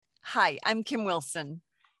Hi, I'm Kim Wilson.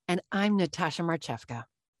 And I'm Natasha Marchevka.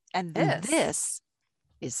 And And this, this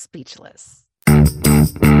is Speechless.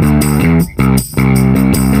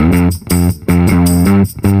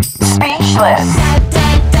 Speechless.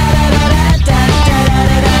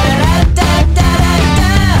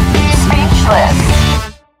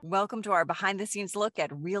 Speechless. welcome to our behind the scenes look at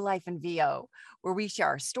real life in VO, where we share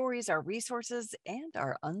our stories, our resources, and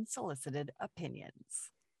our unsolicited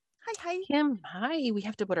opinions. Hi. Kim, hi. We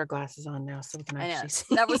have to put our glasses on now so we can I know actually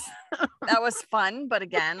see. that was fun, but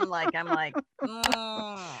again, We're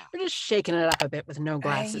just shaking it up a bit with no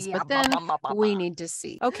glasses, but then we need to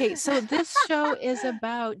see. Okay, so this show is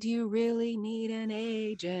about, do you really need an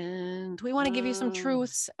agent? We want to give you some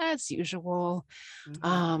truths as usual.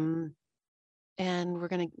 And we're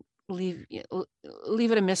going to leave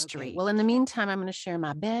it a mystery. Okay. Well, in the meantime, I'm going to share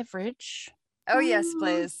my beverage. Oh, yes,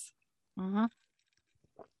 please. Mm-hmm.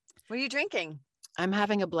 What are you drinking? I'm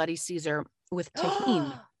having a Bloody Caesar with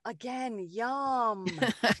tahini. Again, yum.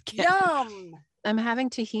 Again. Yum. I'm having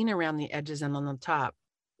tahini around the edges and on the top.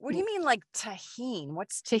 What do you mean, like tahini?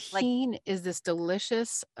 What's Tahini is this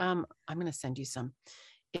delicious. I'm gonna send you some.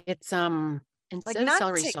 It's instead of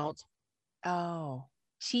celery salt. Oh.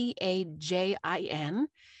 Tajin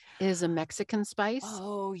is a Mexican spice.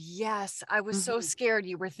 Oh yes. I was so scared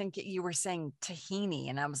you were saying tahini,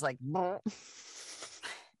 and I was like,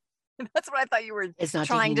 that's what I thought you were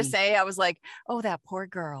trying to say. I was like, oh, that poor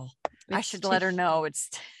girl. I should let her know it's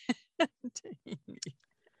tahini.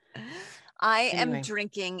 I am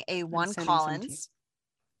drinking a Juan Collins.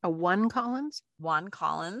 A Juan Collins? Juan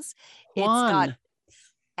Collins. It's got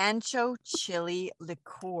ancho chili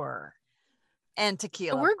liqueur and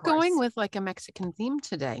tequila. So we're going with like a Mexican theme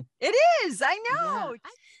today. It is. I know. Yeah.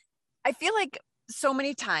 I feel like so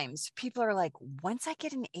many times people are like, once I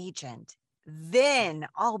get an agent, then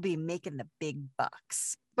I'll be making the big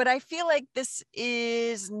bucks. But I feel like this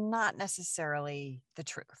is not necessarily the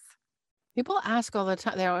truth. People ask all the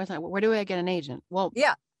time. They're always like, where do I get an agent? Well,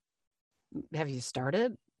 yeah. Have you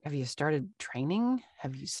started? Have you started training?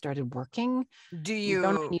 Have you started working? You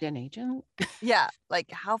don't need an agent? Yeah. Like,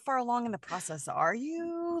 how far along in the process are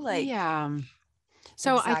you? Like, yeah.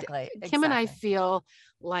 So Kim and I feel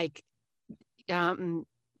like,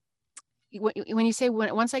 when you say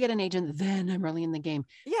once I get an agent, then I'm really in the game.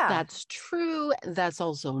 Yeah, that's true. That's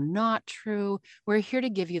also not true. We're here to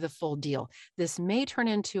give you the full deal. This may turn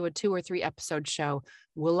into a 2 or 3 episode show.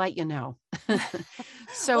 We'll let you know.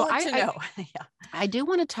 So I do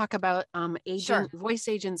want to talk about voice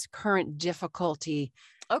agents' current difficulty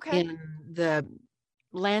in the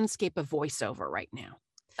landscape of voiceover right now.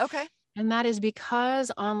 Okay. And that is because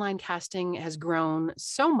online casting has grown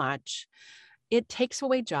so much. It takes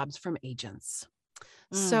away jobs from agents.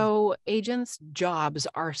 So agents' jobs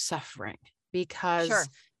are suffering because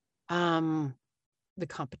the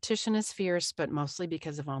competition is fierce, but mostly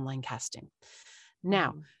because of online casting.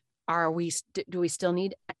 Now, do we still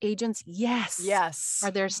need agents? Yes. Yes.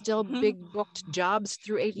 Are there still big booked jobs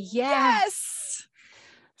through agents? Yes.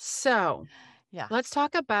 So let's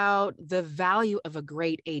talk about the value of a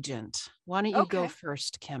great agent. Why don't you go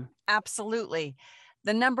first, Kim? Absolutely.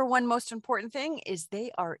 The number one most important thing is they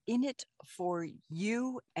are in it for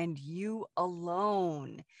you and you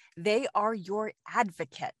alone. They are your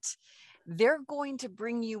advocate. They're going to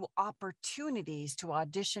bring you opportunities to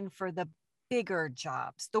audition for the bigger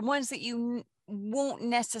jobs, the ones that you won't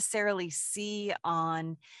necessarily see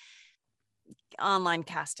on online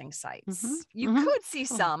casting sites. You could see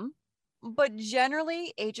some, but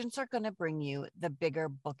generally agents are going to bring you the bigger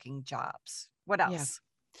booking jobs. What else? Yeah.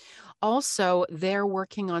 Also, they're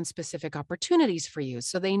working on specific opportunities for you.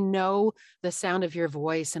 So they know the sound of your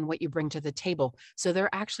voice and what you bring to the table. So they're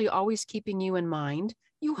actually always keeping you in mind,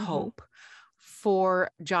 you hope, for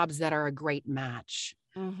jobs that are a great match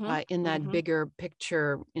in that bigger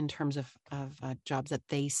picture in terms of jobs that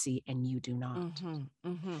they see and you do not.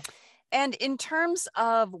 And in terms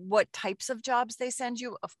of what types of jobs they send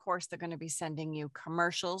you, of course, they're going to be sending you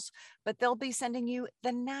commercials, but they'll be sending you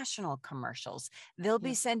the national commercials. They'll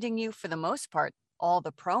be sending you, for the most part, all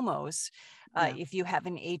the promos. If you have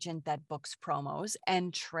an agent that books promos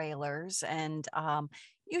and trailers and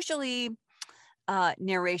usually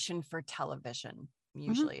narration for television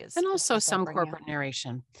usually is. And also some corporate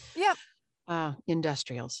narration. Yeah.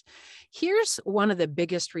 Industrials. Here's one of the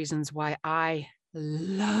biggest reasons why I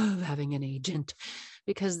love having an agent,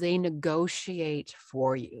 because they negotiate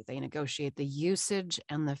for you. They negotiate the usage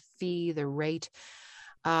and the fee, the rate,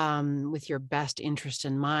 with your best interest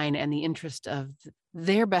in mind and the interest of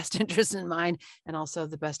their best interest in mind, and also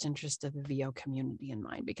the best interest of the VO community in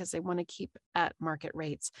mind, because they want to keep at market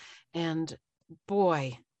rates. And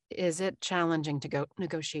boy, is it challenging to go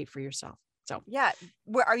negotiate for yourself? So yeah.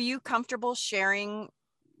 Are you comfortable sharing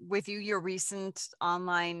with your recent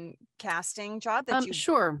online casting job that you?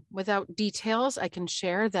 Sure. Without details, I can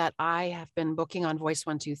share that I have been booking on Voice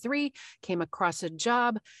 123, came across a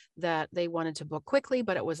job that they wanted to book quickly,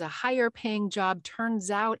 but it was a higher paying job. Turns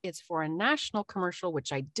out it's for a national commercial,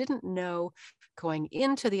 which I didn't know going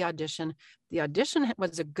into the audition. The audition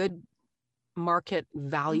was a good market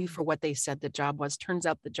value for what they said the job was. Turns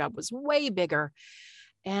out the job was way bigger.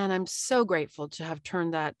 And I'm so grateful to have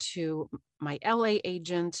turned that to my LA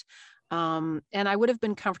agent. And I would have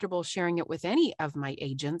been comfortable sharing it with any of my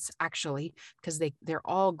agents, actually, because they're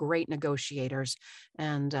all great negotiators.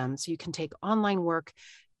 And so you can take online work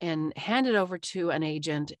and hand it over to an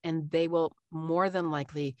agent, and they will more than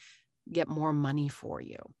likely get more money for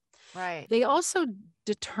you. Right. They also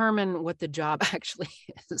determine what the job actually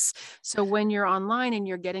is. So when you're online and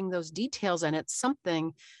you're getting those details and it's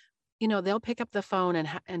something, they'll pick up the phone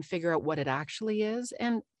and figure out what it actually is.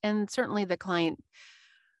 And certainly the client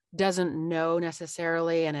doesn't know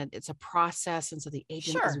necessarily, and it's a process. And so the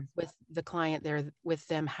agent is with the client, they're with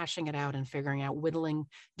them hashing it out and figuring out, whittling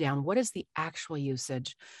down what is the actual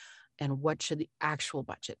usage and what should the actual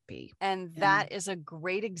budget be. And that is a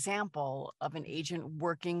great example of an agent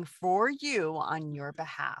working for you on your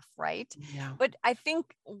behalf, right? Yeah. But I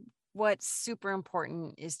think what's super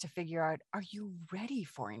important is to figure out, are you ready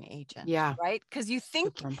for an agent? Yeah. Right? Because you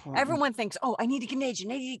think everyone thinks, oh, I need to get an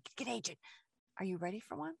agent. I need to get an agent. Are you ready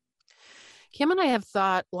for one? Kim and I have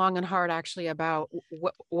thought long and hard actually about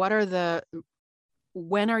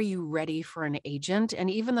when are you ready for an agent? And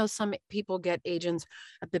even though some people get agents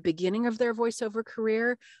at the beginning of their voiceover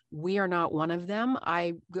career, we are not one of them.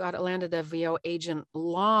 I landed a VO agent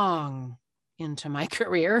long into my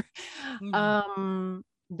career.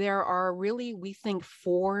 There are really, we think,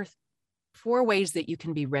 four ways that you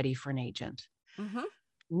can be ready for an agent.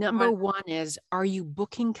 Number one is, are you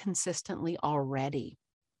booking consistently already?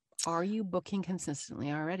 Are you booking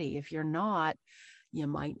consistently already? If you're not, you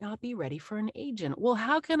might not be ready for an agent. Well,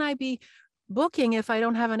 how can I be booking if I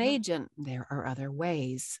don't have an agent? There are other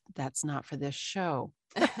ways. That's not for this show.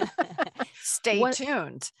 Stay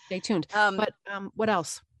tuned. Stay tuned. But what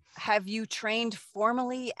else? Have you trained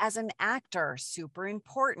formally as an actor? Super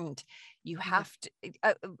important. You have to,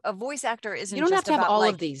 a voice actor isn't You don't just have to have all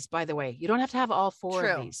like, of these, by the way. You don't have to have all four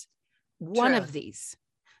of these. One of these.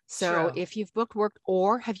 So if you've booked work,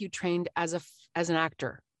 or have you trained as an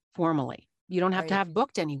actor formally? You don't have to have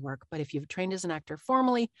booked any work, but if you've trained as an actor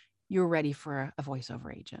formally, you're ready for a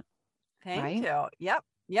voiceover agent. Thank you. Yep.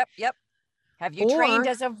 Have you trained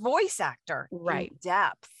as a voice actor in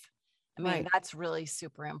depth? I mean, that's really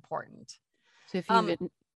super important. So if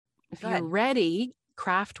you're ready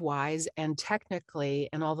craft-wise and technically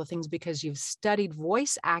and all the things, because you've studied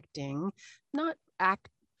voice acting, not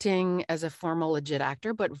acting as a formal legit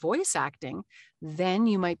actor, but voice acting, then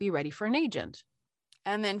you might be ready for an agent.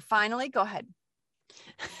 And then finally, go ahead.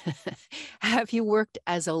 Have you worked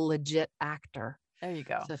as a legit actor? There you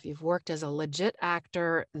go. So if you've worked as a legit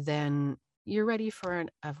actor, then you're ready for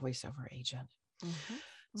a voiceover agent.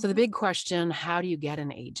 So the big question, how do you get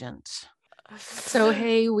an agent? So,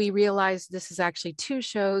 hey, we realized this is actually 2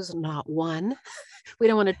 shows, not 1. We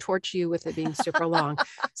don't want to torture you with it being super long.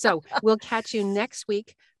 So we'll catch you next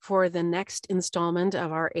week for the next installment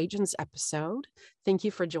of our Agents episode. Thank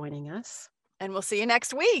you for joining us. And we'll see you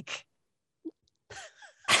next week.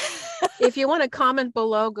 If you want to comment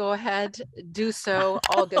below, go ahead, do so.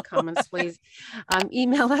 All good comments, please.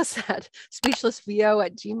 Email us at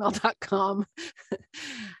speechlessvo@gmail.com.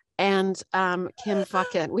 And Kim,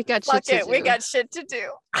 fuck it. We got shit to do. We got shit to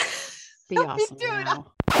do. Be awesome now.